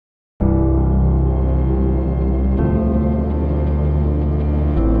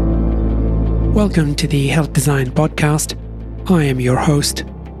Welcome to the Health Design Podcast. I am your host,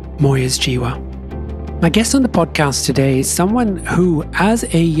 Moyez Jiwa. My guest on the podcast today is someone who, as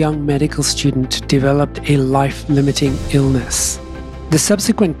a young medical student, developed a life-limiting illness. The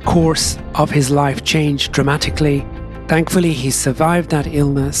subsequent course of his life changed dramatically. Thankfully, he survived that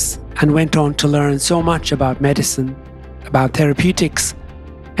illness and went on to learn so much about medicine, about therapeutics,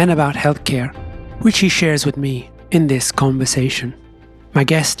 and about healthcare, which he shares with me in this conversation. My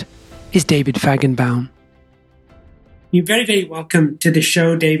guest is David Fajgenbaum. You're very, very welcome to the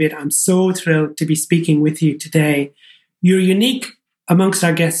show, David. I'm so thrilled to be speaking with you today. You're unique amongst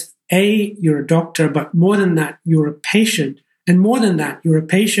our guests. You're a doctor, but more than that, you're a patient. And more than that, you're a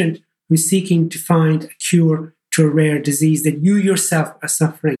patient who's seeking to find a cure to a rare disease that you yourself are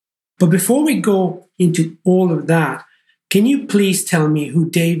suffering. But before we go into all of that, can you please tell me who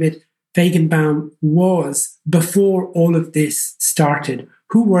David Fajgenbaum was before all of this started?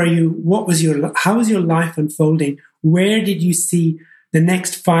 Who were you? How was your life unfolding? Where did you see the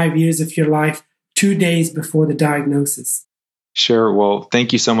next 5 years of your life 2 days before the diagnosis? Sure. Well,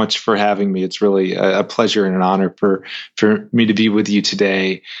 thank you so much for having me. It's really a pleasure and an honor for me to be with you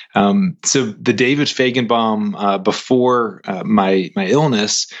today. So the David Fajgenbaum before my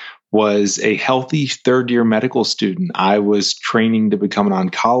illness was a healthy third-year medical student. I was training to become an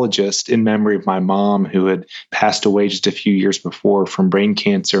oncologist in memory of my mom, who had passed away just a few years before from brain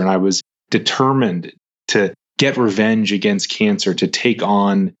cancer. And I was determined to get revenge against cancer, to take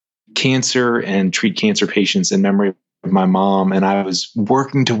on cancer and treat cancer patients in memory of my mom. And I was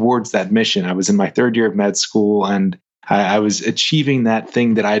working towards that mission. I was in my third year of med school, and I was achieving that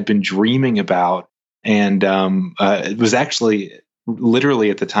thing that I had been dreaming about. And it was actually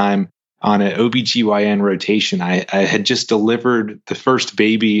literally at the time on an OBGYN rotation. I had just delivered the first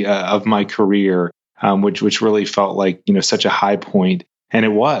baby of my career, which really felt like, such a high point. And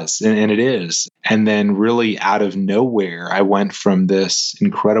it was, and it is. And then really out of nowhere, I went from this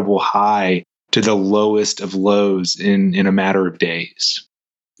incredible high to the lowest of lows in a matter of days.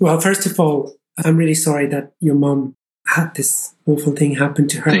 Well, first of all, I'm really sorry that your mom had this awful thing happen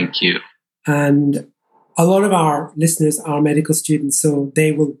to her. Thank you. And a lot of our listeners are medical students, so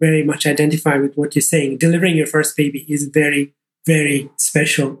they will very much identify with what you're saying. Delivering your first baby is a very, very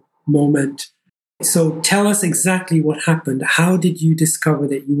special moment. So tell us exactly what happened. How did you discover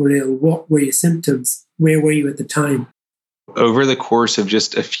that you were ill? What were your symptoms? Where were you at the time? Over the course of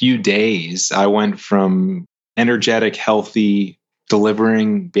just a few days, I went from energetic, healthy,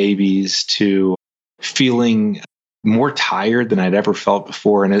 delivering babies to feeling more tired than I'd ever felt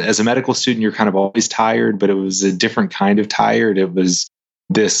before. And as a medical student, you're kind of always tired, but it was a different kind of tired. It was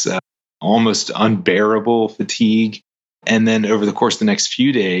this almost unbearable fatigue. And then over the course of the next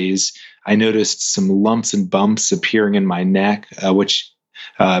few days, I noticed some lumps and bumps appearing in my neck, which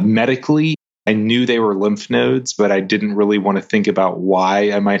medically, I knew they were lymph nodes, but I didn't really want to think about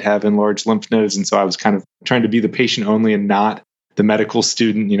why I might have enlarged lymph nodes. And so I was kind of trying to be the patient only and not the medical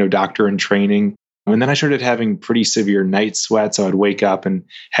student, doctor in training. And then I started having pretty severe night sweats. So I'd wake up and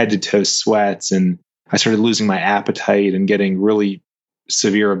head to toe sweats, and I started losing my appetite and getting really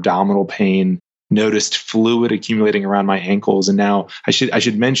severe abdominal pain. Noticed fluid accumulating around my ankles. And now I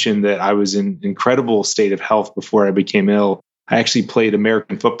should mention that I was in incredible state of health before I became ill. I actually played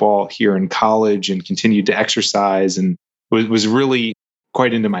American football here in college and continued to exercise, and was really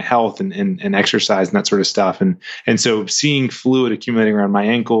quite into my health and exercise and that sort of stuff. And so seeing fluid accumulating around my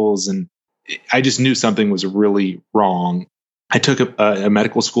ankles, and I just knew something was really wrong. I took a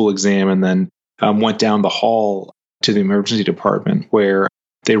medical school exam and then went down the hall to the emergency department, where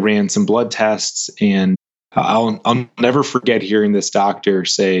they ran some blood tests. And I'll never forget hearing this doctor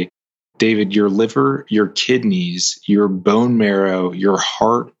say, "David, your liver, your kidneys, your bone marrow, your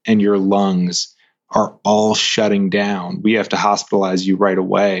heart, and your lungs are all shutting down. We have to hospitalize you right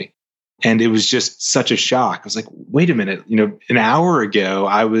away." And it was just such a shock. I was like, wait a minute, an hour ago,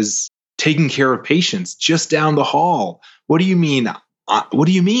 I was taking care of patients just down the hall. What do you mean? What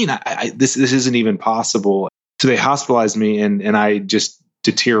do you mean? This isn't even possible. So they hospitalized me, and I just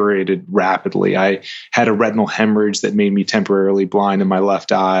deteriorated rapidly. I had a retinal hemorrhage that made me temporarily blind in my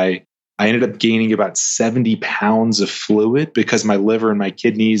left eye. I ended up gaining about 70 pounds of fluid because my liver and my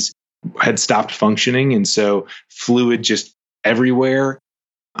kidneys had stopped functioning. And so fluid just everywhere.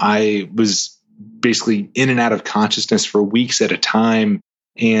 I was basically in and out of consciousness for weeks at a time,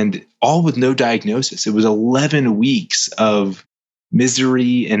 and all with no diagnosis. It was 11 weeks of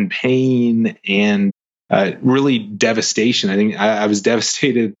misery and pain and really devastation. I think I was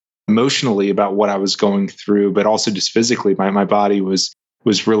devastated emotionally about what I was going through, but also just physically, my body was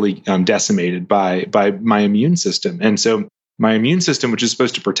really decimated by my immune system. And so my immune system, which is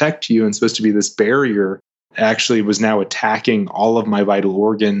supposed to protect you and supposed to be this barrier, actually was now attacking all of my vital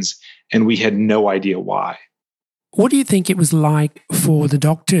organs, and we had no idea why. What do you think it was like for the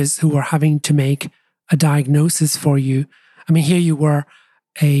doctors who were having to make a diagnosis for you? I mean, here you were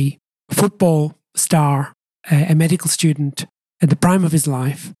a football star, a medical student at the prime of his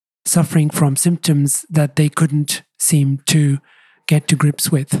life, suffering from symptoms that they couldn't seem to get to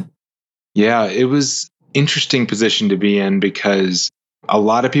grips with. Yeah, it was interesting position to be in because a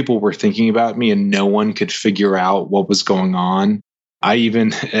lot of people were thinking about me and no one could figure out what was going on. I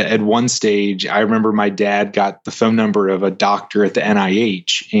even, at one stage, I remember my dad got the phone number of a doctor at the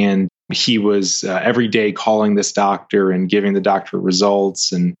NIH, and he was every day calling this doctor and giving the doctor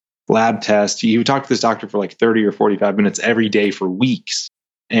results and lab tests. He would talk to this doctor for like 30 or 45 minutes every day for weeks.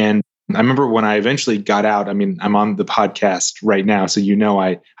 And I remember when I eventually got out, I mean, I'm on the podcast right now, so you know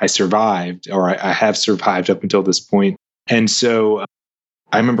I survived, or I have survived up until this point. And so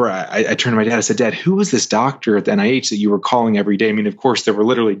I remember I turned to my dad, I said, Dad, who was this doctor at the NIH that you were calling every day? I mean, of course, there were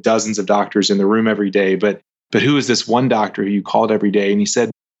literally dozens of doctors in the room every day, but who is this one doctor who you called every day? And he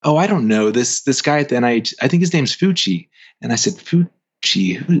said, oh, I don't know, this guy at the NIH, I think his name's Fucci. And I said,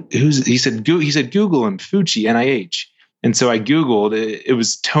 Fucci, who's, he said, Google him, Fucci, NIH. And so I Googled, it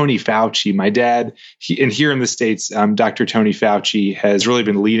was Tony Fauci. My dad, and here in the States, Dr. Tony Fauci has really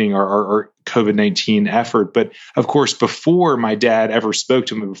been leading our COVID-19 effort. But of course, before my dad ever spoke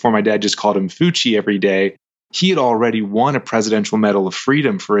to him, before my dad just called him Fucci every day, he had already won a Presidential Medal of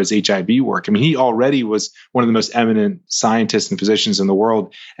Freedom for his HIV work. I mean, he already was one of the most eminent scientists and physicians in the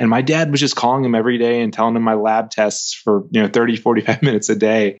world. And my dad was just calling him every day and telling him my lab tests for 30, 45 minutes a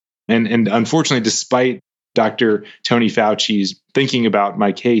day. And unfortunately, despite Dr. Tony Fauci's thinking about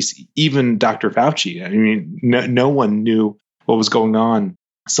my case, even Dr. Fauci, I mean, no one knew what was going on.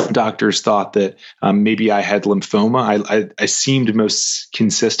 Some doctors thought that maybe I had lymphoma. I seemed most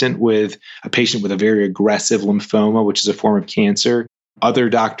consistent with a patient with a very aggressive lymphoma, which is a form of cancer. Other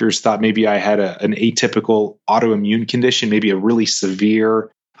doctors thought maybe I had an atypical autoimmune condition, maybe a really severe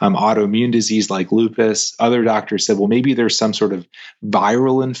autoimmune disease like lupus. Other doctors said, well, maybe there's some sort of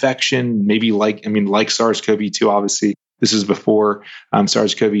viral infection, maybe like SARS-CoV-2, obviously. This is before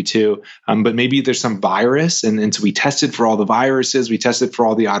SARS-CoV-2, but maybe there's some virus. And so we tested for all the viruses, we tested for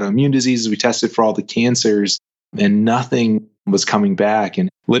all the autoimmune diseases, we tested for all the cancers, and nothing was coming back. And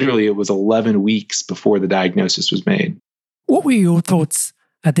literally it was 11 weeks before the diagnosis was made. What were your thoughts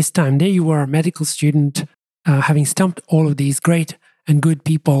at this time? There you were a medical student, having stumped all of these great and good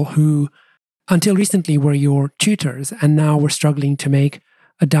people who, until recently, were your tutors and now were struggling to make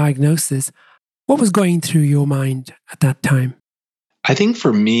a diagnosis. What was going through your mind at that time? I think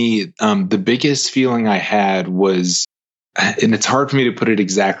for me, the biggest feeling I had was, and it's hard for me to put it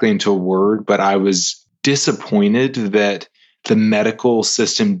exactly into a word, but I was disappointed that the medical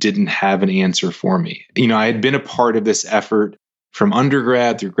system didn't have an answer for me. I had been a part of this effort from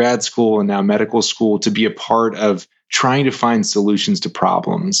undergrad through grad school and now medical school to be a part of trying to find solutions to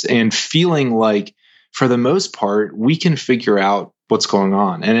problems and feeling like, for the most part, we can figure out what's going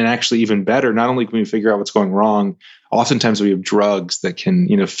on. And then actually even better, not only can we figure out what's going wrong, oftentimes we have drugs that can,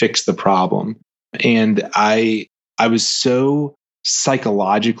 fix the problem. And I was so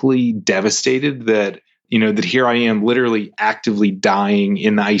psychologically devastated that, that here I am literally actively dying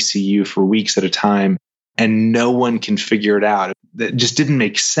in the ICU for weeks at a time, and no one can figure it out. That just didn't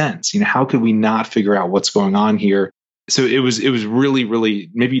make sense. How could we not figure out what's going on here? So it was really, really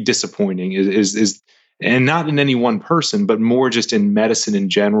maybe disappointing and not in any one person, but more just in medicine in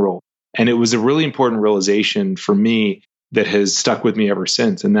general. And it was a really important realization for me that has stuck with me ever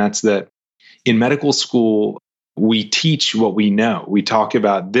since. And that's that in medical school, we teach what we know. We talk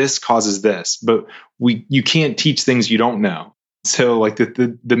about this causes this, but you can't teach things you don't know. So like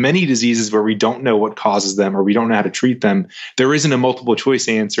the many diseases where we don't know what causes them or we don't know how to treat them, there isn't a multiple choice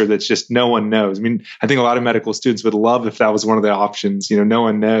answer that's just no one knows. I mean, I think a lot of medical students would love if that was one of the options, no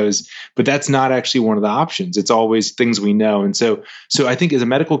one knows, but that's not actually one of the options. It's always things we know. And so I think as a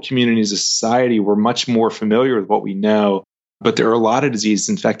medical community, as a society, we're much more familiar with what we know, but there are a lot of diseases.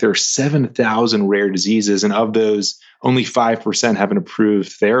 In fact, there are 7,000 rare diseases, and of those, only 5% have an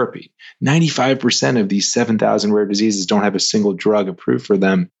approved therapy. 95% of these 7,000 rare diseases don't have a single drug approved for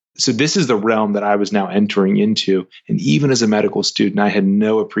them. So this is the realm that I was now entering into. And even as a medical student, I had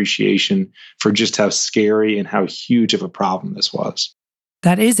no appreciation for just how scary and how huge of a problem this was.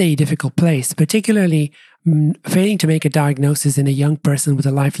 That is a difficult place, particularly failing to make a diagnosis in a young person with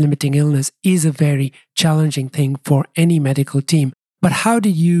a life-limiting illness is a very challenging thing for any medical team. But how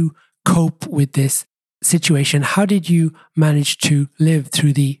did you cope with this situation? How did you manage to live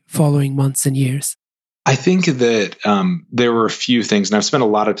through the following months and years? I think that there were a few things, and I've spent a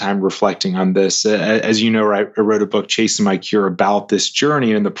lot of time reflecting on this. As you know, I wrote a book, Chasing My Cure, about this journey.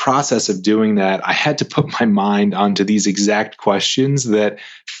 And in the process of doing that, I had to put my mind onto these exact questions that,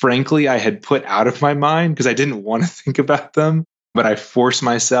 frankly, I had put out of my mind because I didn't want to think about them. But I forced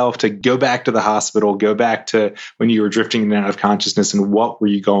myself to go back to the hospital, go back to when you were drifting in and out of consciousness, and what were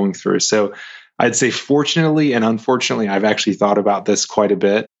you going through? So I'd say, fortunately and unfortunately, I've actually thought about this quite a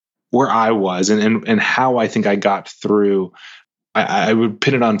bit, where I was and how I think I got through. I would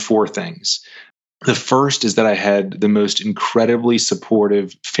pin it on four things. The first is that I had the most incredibly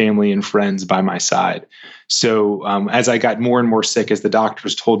supportive family and friends by my side. So as I got more and more sick, as the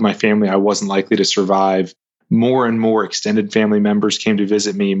doctors told my family I wasn't likely to survive, more and more extended family members came to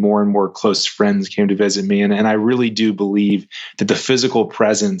visit me, more and more close friends came to visit me. And I really do believe that the physical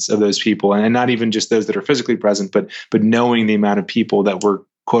presence of those people, and not even just those that are physically present, but knowing the amount of people that were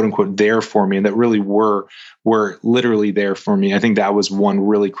quote unquote there for me and that really were literally there for me, I think that was one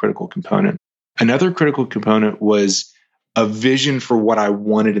really critical component. Another critical component was a vision for what I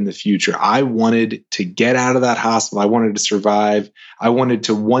wanted in the future. I wanted to get out of that hospital. I wanted to survive. I wanted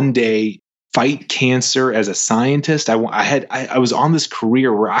to one day fight cancer as a scientist. I was on this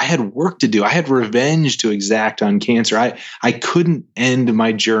career where I had work to do. I had revenge to exact on cancer. I couldn't end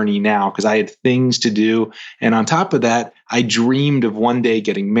my journey now because I had things to do. And on top of that, I dreamed of one day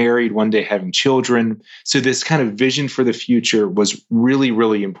getting married, one day having children. So this kind of vision for the future was really,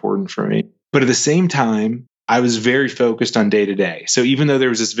 really important for me. But at the same time, I was very focused on day to day. So even though there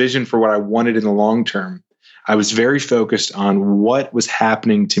was this vision for what I wanted in the long term, I was very focused on what was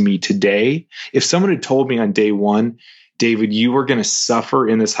happening to me today. If someone had told me on day one, David, you were going to suffer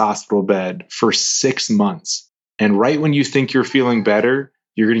in this hospital bed for 6 months, and right when you think you're feeling better,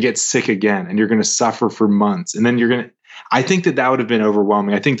 you're going to get sick again and you're going to suffer for months. And then I think that would have been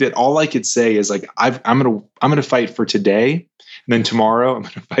overwhelming. I think that all I could say is like, I'm going to fight for today. And then tomorrow I'm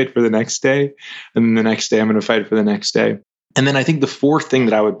going to fight for the next day. And then the next day I'm going to fight for the next day. And then I think the fourth thing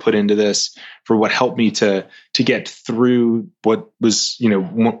that I would put into this for what helped me to get through what was,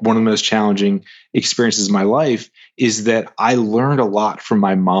 one of the most challenging experiences of my life is that I learned a lot from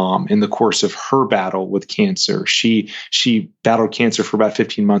my mom in the course of her battle with cancer. She battled cancer for about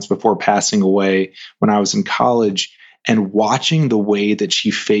 15 months before passing away when I was in college. And watching the way that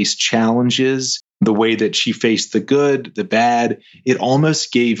she faced challenges, the way that she faced the good, the bad, it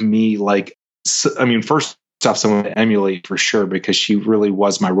almost gave me first off, someone to emulate for sure, because she really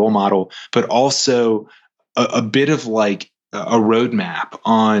was my role model, but also a bit of like a roadmap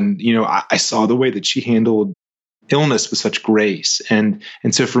on, I saw the way that she handled illness with such grace. And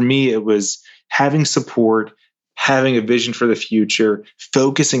so for me, it was having support, having a vision for the future,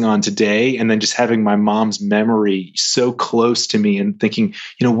 focusing on today, and then just having my mom's memory so close to me and thinking,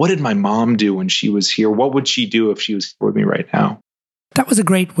 what did my mom do when she was here? What would she do if she was here with me right now? That was a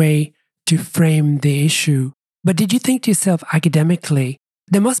great way to frame the issue. But did you think to yourself academically,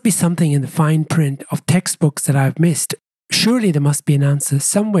 there must be something in the fine print of textbooks that I've missed? Surely there must be an answer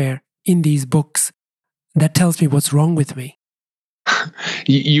somewhere in these books that tells me what's wrong with me.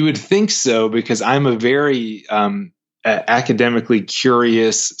 You would think so, because I'm a very academically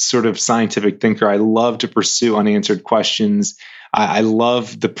curious sort of scientific thinker. I love to pursue unanswered questions. I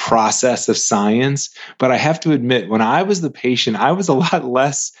love the process of science, but I have to admit, when I was the patient, I was a lot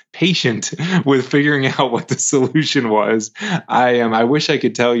less patient with figuring out what the solution was. I wish I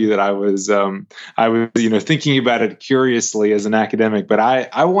could tell you that I was thinking about it curiously as an academic, but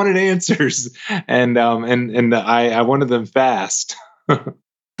I wanted answers, and I wanted them fast.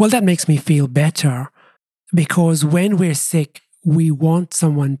 Well, that makes me feel better, because when we're sick, we want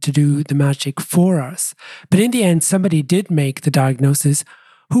someone to do the magic for us. But in the end, somebody did make the diagnosis.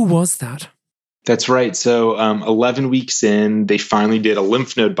 Who was that? That's right. So 11 weeks in, they finally did a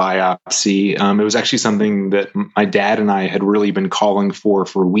lymph node biopsy. It was actually something that my dad and I had really been calling for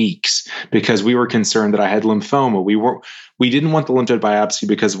weeks, because we were concerned that I had lymphoma. We didn't want the lymph node biopsy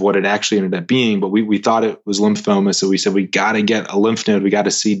because of what it actually ended up being, but we thought it was lymphoma. So we said, we got to get a lymph node. We got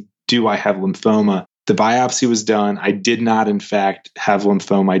to see, do I have lymphoma? The biopsy was done. I did not, in fact, have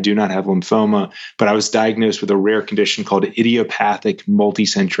lymphoma. I do not have lymphoma, but I was diagnosed with a rare condition called idiopathic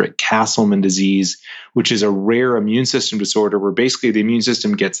multicentric Castleman disease, which is a rare immune system disorder where basically the immune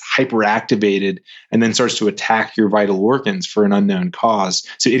system gets hyperactivated and then starts to attack your vital organs for an unknown cause.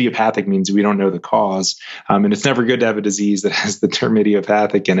 So idiopathic means we don't know the cause. And it's never good to have a disease that has the term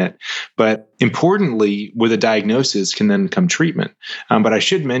idiopathic in it. But importantly, with a diagnosis can then come treatment. But I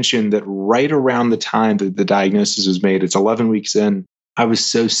should mention that right around the time that the diagnosis was made, it's 11 weeks in, I was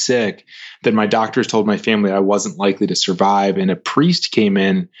so sick that my doctors told my family I wasn't likely to survive. And a priest came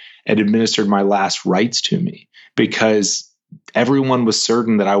in and administered my last rites to me because everyone was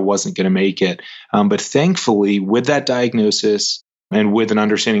certain that I wasn't going to make it. But thankfully, with that diagnosis and with an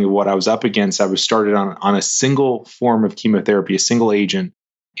understanding of what I was up against, I was started on a single form of chemotherapy, a single agent.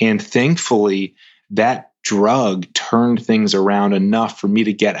 And thankfully, that drug turned things around enough for me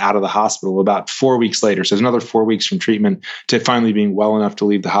to get out of the hospital about 4 weeks later. So it was another 4 weeks from treatment to finally being well enough to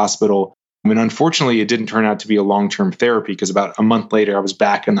leave the hospital. I mean, unfortunately, it didn't turn out to be a long-term therapy because about a month later, I was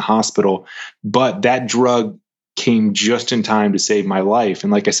back in the hospital. But that drug came just in time to save my life.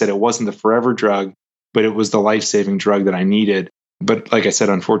 And like I said, it wasn't the forever drug, but it was the life-saving drug that I needed. But like I said,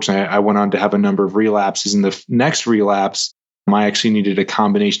 unfortunately, I went on to have a number of relapses. And the next relapse, I actually needed a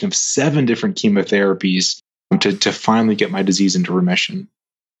combination of 7 different chemotherapies to finally get my disease into remission.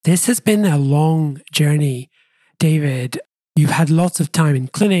 This has been a long journey, David. You've had lots of time in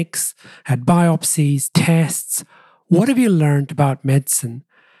clinics, had biopsies, tests. What have you learned about medicine?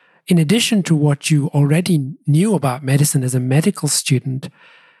 In addition to what you already knew about medicine as a medical student,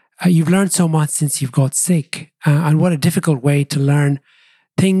 you've learned so much since you've got sick. And what a difficult way to learn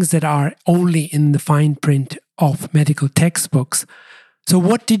things that are only in the fine print of medical textbooks. So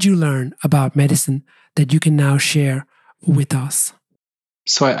what did you learn about medicine that you can now share with us?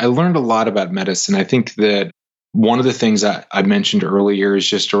 So I learned a lot about medicine. I think that one of the things I mentioned earlier is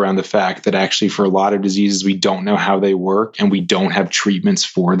just around the fact that actually for a lot of diseases, we don't know how they work and we don't have treatments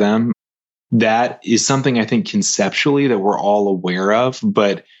for them. That is something I think conceptually that we're all aware of,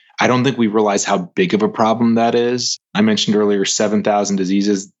 but I don't think we realize how big of a problem that is. I mentioned earlier 7,000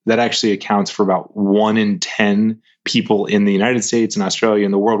 diseases. That actually accounts for about 1 in 10 people in the United States and Australia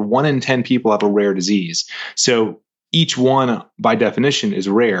and the world. 1 in 10 people have a rare disease. So each one, by definition, is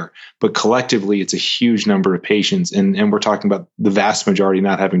rare, but collectively, it's a huge number of patients. And we're talking about the vast majority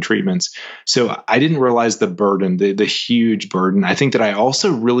not having treatments. So I didn't realize the burden, the huge burden. I think that I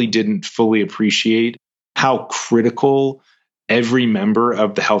also really didn't fully appreciate how critical every member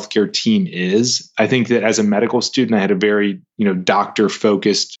of the healthcare team is. I think that as a medical student, I had a very,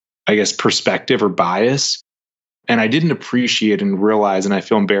 doctor-focused, perspective or bias. And I didn't appreciate and realize, and I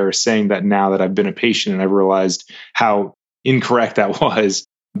feel embarrassed saying that now that I've been a patient and I've realized how incorrect that was.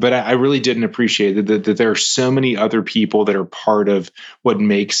 But I really didn't appreciate that there are so many other people that are part of what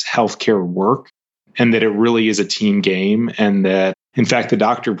makes healthcare work, and that it really is a team game. And that, in fact, the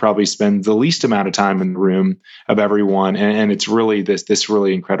doctor probably spends the least amount of time in the room of everyone. And it's really this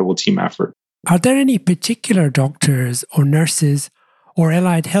really incredible team effort. Are there any particular doctors or nurses or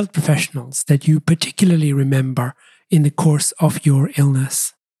allied health professionals that you particularly remember in the course of your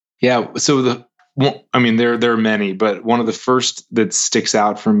illness? Yeah, so there are many, but one of the first that sticks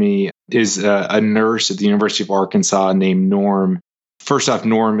out for me is a nurse at the University of Arkansas named Norm. First off,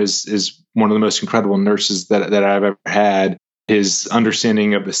 Norm is one of the most incredible nurses that I've ever had. His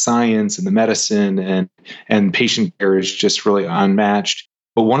understanding of the science and the medicine and patient care is just really unmatched.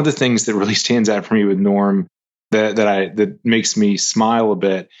 But one of the things that really stands out for me with Norm that makes me smile a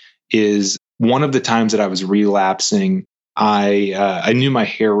bit is one of the times that I was relapsing, I knew my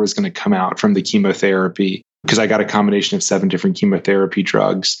hair was going to come out from the chemotherapy because I got a combination of 7 different chemotherapy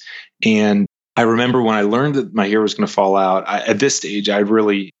drugs. And I remember when I learned that my hair was going to fall out, at this stage, I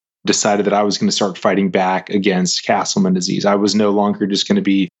really decided that I was going to start fighting back against Castleman disease. I was no longer just going to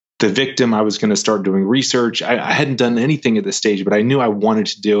be the victim. I was going to start doing research. I hadn't done anything at this stage, but I knew I wanted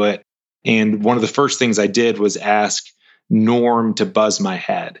to do it. And one of the first things I did was ask Norm to buzz my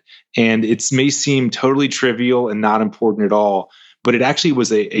head. And it may seem totally trivial and not important at all, but it actually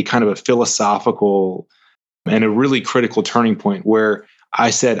was a kind of a philosophical and a really critical turning point where I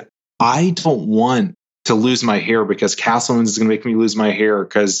said, I don't want to lose my hair because Castleman's is going to make me lose my hair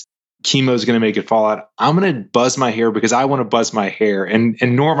because chemo is going to make it fall out. I'm going to buzz my hair because I want to buzz my hair. And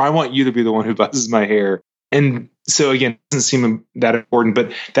Norm, I want you to be the one who buzzes my hair. And so again, it doesn't seem that important,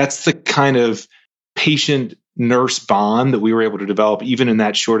 but that's the kind of patient-nurse bond that we were able to develop even in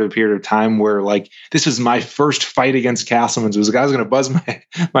that short of a period of time where this was my first fight against Castleman's. It was a guy who was going to buzz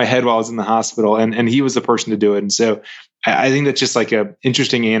my head while I was in the hospital, and he was the person to do it. And so I think that's just like an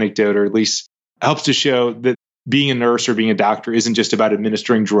interesting anecdote, or at least helps to show that being a nurse or being a doctor isn't just about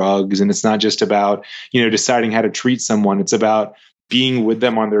administering drugs, and it's not just about, deciding how to treat someone. It's about being with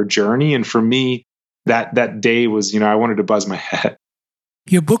them on their journey. And for me, that day was, I wanted to buzz my head.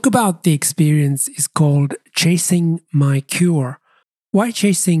 Your book about the experience is called Chasing My Cure. Why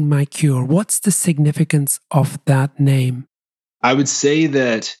Chasing My Cure? What's the significance of that name? I would say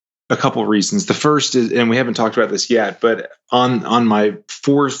that A couple of reasons. The first is, and we haven't talked about this yet, but on my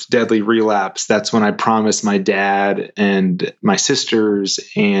fourth deadly relapse, that's when I promised my dad and my sisters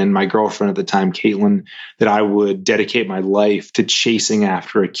and my girlfriend at the time, Caitlin, that I would dedicate my life to chasing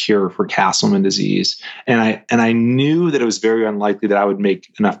after a cure for Castleman disease. And I knew that it was very unlikely that I would make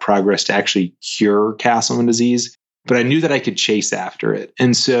enough progress to actually cure Castleman disease, but I knew that I could chase after it.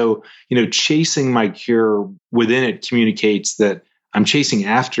 And so, chasing my cure within it communicates that I'm chasing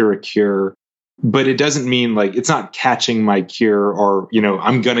after a cure, but it doesn't mean it's not catching my cure or,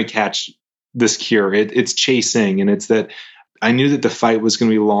 I'm going to catch this cure. It's chasing. And it's that I knew that the fight was going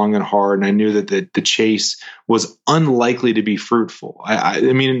to be long and hard. And I knew that the chase was unlikely to be fruitful. I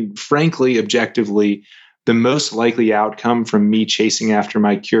mean, frankly, objectively, the most likely outcome from me chasing after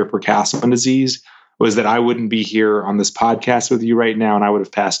my cure for Castleman disease was that I wouldn't be here on this podcast with you right now, and I would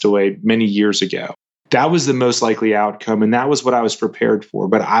have passed away many years ago. That was the most likely outcome, and that was what I was prepared for,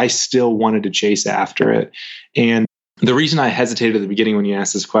 but I still wanted to chase after it. And the reason I hesitated at the beginning when you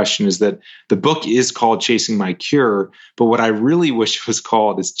asked this question is that the book is called Chasing My Cure, but what I really wish it was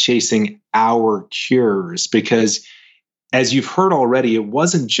called is Chasing Our Cures, because as you've heard already, it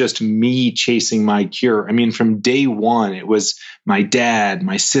wasn't just me chasing my cure. I mean, from day one, it was my dad,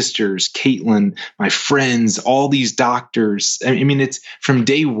 my sisters, Caitlin, my friends, all these doctors. I mean, it's from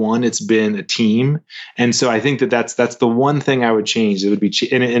day one, it's been a team. And so I think that's the one thing I would change. It would be,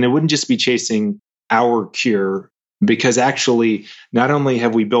 and it wouldn't just be chasing our cure, because actually, not only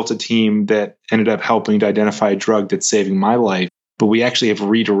have we built a team that ended up helping to identify a drug that's saving my life, but we actually have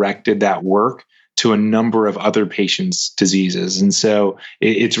redirected that work to a number of other patients' diseases. And so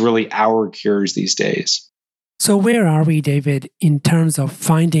it's really our cures these days. So where are we, David, in terms of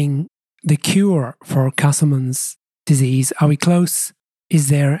finding the cure for Castleman's disease? Are we close? Is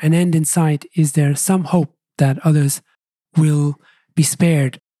there an end in sight? Is there some hope that others will be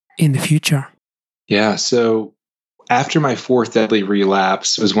spared in the future? Yeah. So after my fourth deadly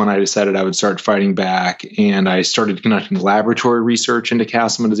relapse was when I decided I would start fighting back, and I started conducting laboratory research into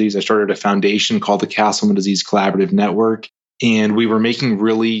Castleman disease. I started a foundation called the Castleman Disease Collaborative Network, and we were making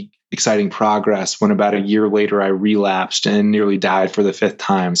really exciting progress when about a year later I relapsed and nearly died for the fifth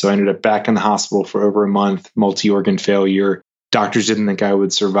time. So I ended up back in the hospital for over a month, multi-organ failure. Doctors didn't think I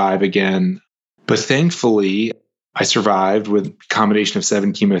would survive again. But thankfully, I survived with a combination of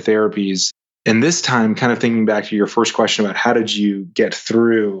 7 chemotherapies. And this time, kind of thinking back to your first question about how did you get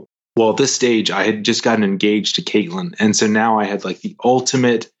through? Well, at this stage, I had just gotten engaged to Caitlin. And so now I had the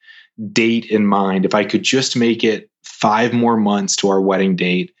ultimate date in mind. If I could just make it 5 more months to our wedding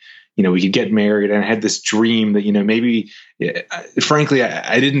date, we could get married. And I had this dream that, maybe, frankly,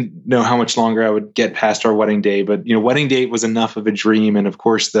 I didn't know how much longer I would get past our wedding day. But, wedding date was enough of a dream. And of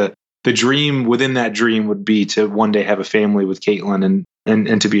course, the dream within that dream would be to one day have a family with Caitlin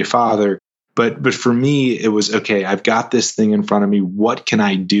and to be a father. But for me, it was, okay, I've got this thing in front of me. What can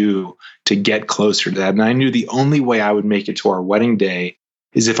I do to get closer to that? And I knew the only way I would make it to our wedding day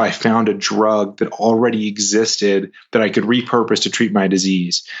is if I found a drug that already existed that I could repurpose to treat my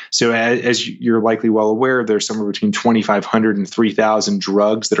disease. So as you're likely well aware, there's somewhere between 2,500 and 3,000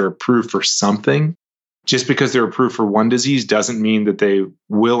 drugs that are approved for something. Just because they're approved for one disease doesn't mean that they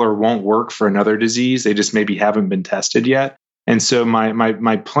will or won't work for another disease. They just maybe haven't been tested yet. And so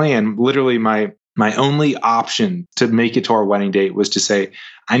my plan, literally my only option to make it to our wedding date was to say,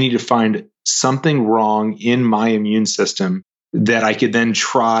 I need to find something wrong in my immune system that I could then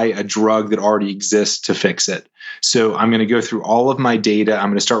try a drug that already exists to fix it. So I'm going to go through all of my data. I'm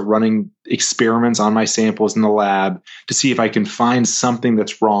going to start running experiments on my samples in the lab to see if I can find something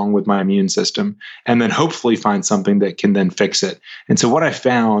that's wrong with my immune system, and then hopefully find something that can then fix it. And so what I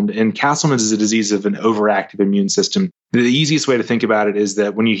found, and Castleman's is a disease of an overactive immune system. The easiest way to think about it is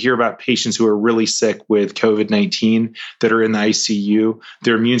that when you hear about patients who are really sick with COVID-19 that are in the ICU,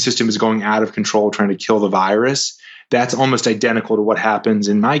 their immune system is going out of control trying to kill the virus. That's almost identical to what happens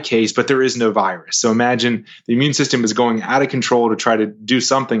in my case, but there is no virus. So imagine the immune system is going out of control to try to do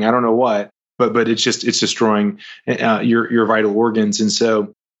something. I don't know what, but it's destroying your vital organs. And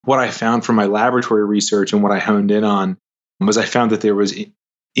so what I found from my laboratory research and what I honed in on was I found that there was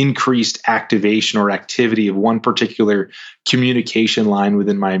increased activation or activity of one particular communication line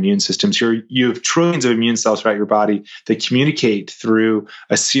within my immune system. So you have trillions of immune cells throughout your body that communicate through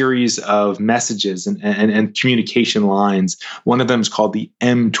a series of messages and communication lines. One of them is called the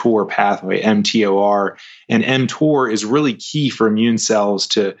mTOR pathway, mTOR. And mTOR is really key for immune cells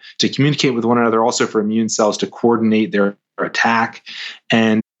to communicate with one another, also for immune cells to coordinate their attack.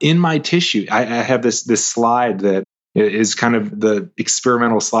 And in my tissue, I have this slide that is kind of the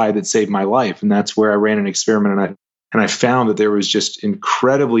experimental slide that saved my life. And that's where I ran an experiment and I And I found that there was just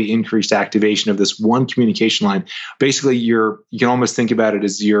incredibly increased activation of this one communication line. Basically, you can almost think about it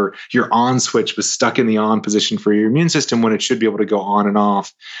as your on switch was stuck in the on position for your immune system when it should be able to go on and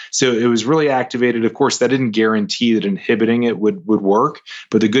off. So it was really activated. Of course, that didn't guarantee that inhibiting it would work.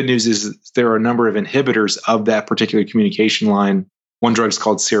 But the good news is there are a number of inhibitors of that particular communication line. One drug is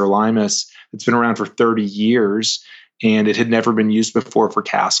called sirolimus. It's been around for 30 years. And it had never been used before for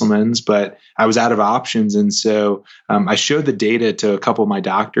Castleman's, but I was out of options. And so I showed the data to a couple of my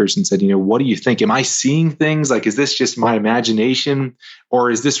doctors and said, what do you think? Am I seeing things? Like, is this just my imagination, or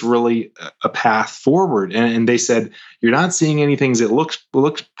is this really a path forward? And they said, you're not seeing anything. It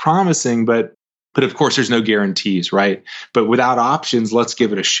looks promising, but of course, there's no guarantees, right? But without options, let's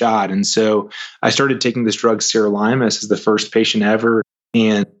give it a shot. And so I started taking this drug, sirolimus, as the first patient ever.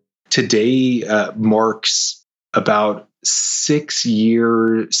 And today marks about 6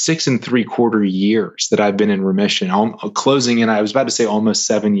 3/4 years that I've been in remission, closing in. I was about to say almost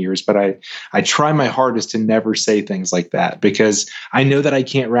 7 years, but I try my hardest to never say things like that because I know that I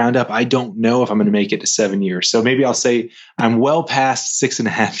can't round up. I don't know if I'm going to make it to 7 years. So maybe I'll say I'm well past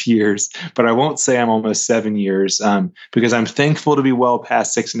 6.5 years, but I won't say I'm almost 7 years because I'm thankful to be well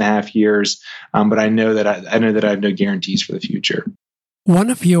past 6.5 years. But I know that I have no guarantees for the future.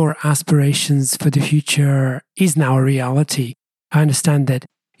 One of your aspirations for the future is now a reality. I understand that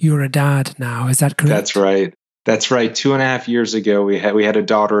you're a dad now. Is that correct? That's right. 2.5 years ago, we had a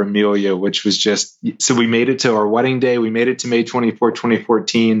daughter, Amelia, which was so we made it to our wedding day. We made it to May 24,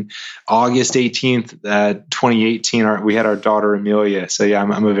 2014. August 18th, 2018, we had our daughter, Amelia. So yeah,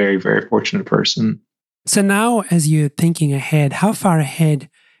 I'm a very, very fortunate person. So now, as you're thinking ahead, how far ahead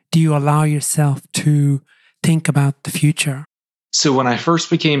do you allow yourself to think about the future? So when I first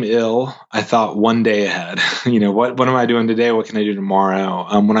became ill, I thought one day ahead. What am I doing today? What can I do tomorrow?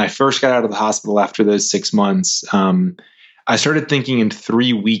 When I first got out of the hospital after those 6 months, I started thinking in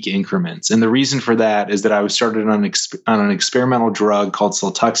 3-week increments. And the reason for that is that I was started on an experimental drug called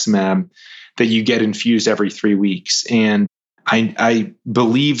cetuximab that you get infused every 3 weeks. And I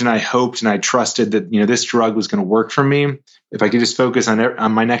believed and I hoped and I trusted that this drug was going to work for me. If I could just focus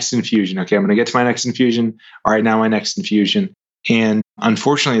on my next infusion. Okay, I'm going to get to my next infusion. All right, now my next infusion. And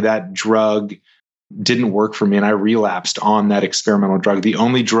unfortunately, that drug didn't work for me. And I relapsed on that experimental drug, the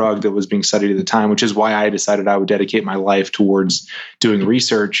only drug that was being studied at the time, which is why I decided I would dedicate my life towards doing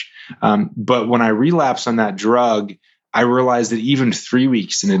research. But when I relapsed on that drug, I realized that even 3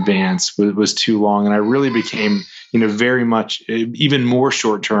 weeks in advance was too long. And I really became, very much even more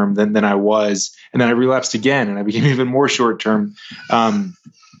short term than I was. And then I relapsed again and I became even more short term. And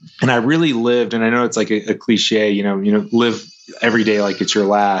I really lived, and I know it's like a cliche, live every day like it's your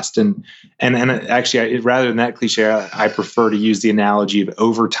last. And actually, rather than that cliche, I prefer to use the analogy of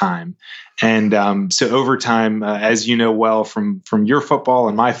overtime. And so overtime, as you know well from your football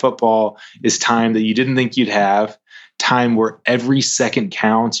and my football, is time that you didn't think you'd have. Time where every second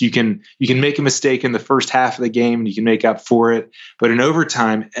counts. You can make a mistake in the first half of the game and you can make up for it, but in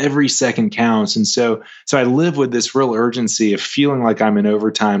overtime, every second counts. And so I live with this real urgency of feeling like I'm in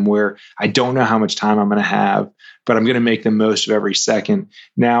overtime where I don't know how much time I'm going to have, but I'm going to make the most of every second.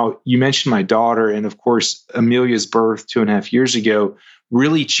 Now, you mentioned my daughter, and of course, Amelia's birth 2.5 years ago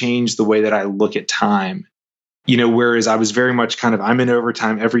really changed the way that I look at time. Whereas I was very much I'm in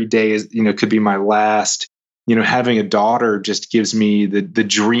overtime every day could be my last. Having a daughter just gives me the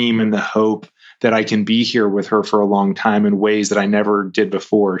dream and the hope that I can be here with her for a long time in ways that I never did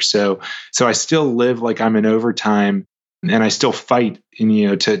before. So I still live like I'm in overtime, and I still fight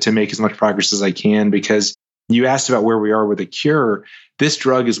to make as much progress as I can, because you asked about where we are with a cure. This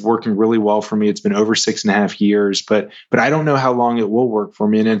drug is working really well for me. It's been over 6.5 years, but I don't know how long it will work for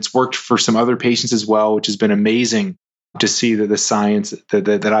me. And it's worked for some other patients as well, which has been amazing to see that the science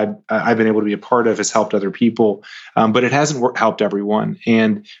that I've been able to be a part of has helped other people, but it hasn't helped everyone.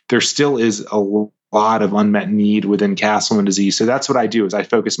 And there still is a lot of unmet need within Castleman disease. So that's what I do, is I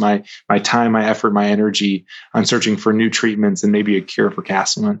focus my time, my effort, my energy on searching for new treatments and maybe a cure for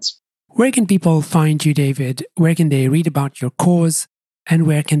Castleman's. Where can people find you, David? Where can they read about your cause? And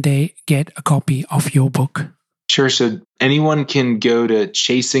where can they get a copy of your book? Sure. So anyone can go to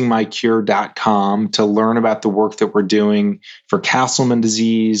chasingmycure.com to learn about the work that we're doing for Castleman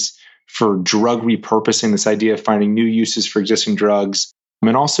disease, for drug repurposing, this idea of finding new uses for existing drugs,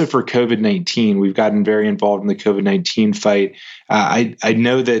 and also for COVID-19. We've gotten very involved in the COVID-19 fight. I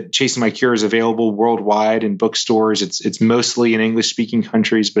know that Chasing My Cure is available worldwide in bookstores. It's mostly in English-speaking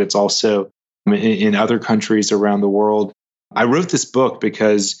countries, but it's also in other countries around the world. I wrote this book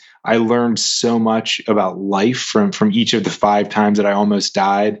because I learned so much about life from each of the 5 times that I almost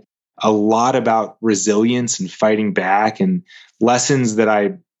died. a lot about resilience and fighting back, and lessons that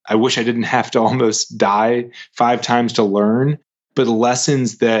I wish I didn't have to almost die 5 times to learn, but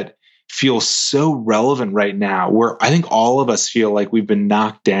lessons that feel so relevant right now, where I think all of us feel like we've been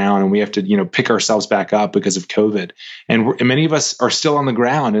knocked down and we have to, pick ourselves back up because of COVID. And many of us are still on the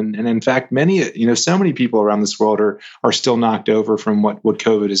ground. And in fact, so many people around this world are still knocked over from what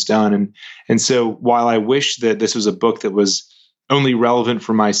COVID has done. And so while I wish that this was a book that was only relevant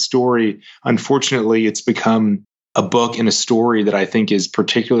for my story, unfortunately, it's become a book and a story that I think is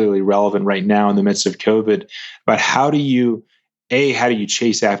particularly relevant right now in the midst of COVID. But how do you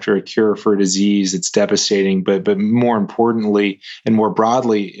chase after a cure for a disease that's devastating? But more importantly, and more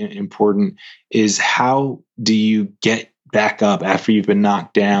broadly important, is how do you get back up after you've been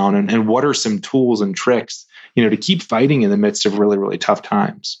knocked down? And what are some tools and tricks, to keep fighting in the midst of really, really tough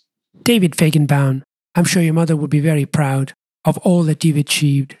times? David Fajgenbaum, I'm sure your mother would be very proud of all that you've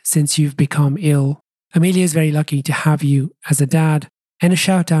achieved since you've become ill. Amelia is very lucky to have you as a dad, and a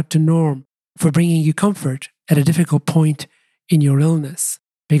shout out to Norm for bringing you comfort at a difficult point in your illness,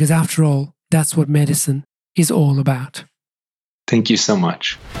 because after all, that's what medicine is all about. Thank you so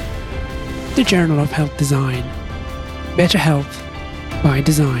much. The Journal of Health Design. Better health by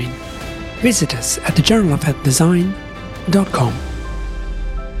design. Visit us at thejournalofhealthdesign.com.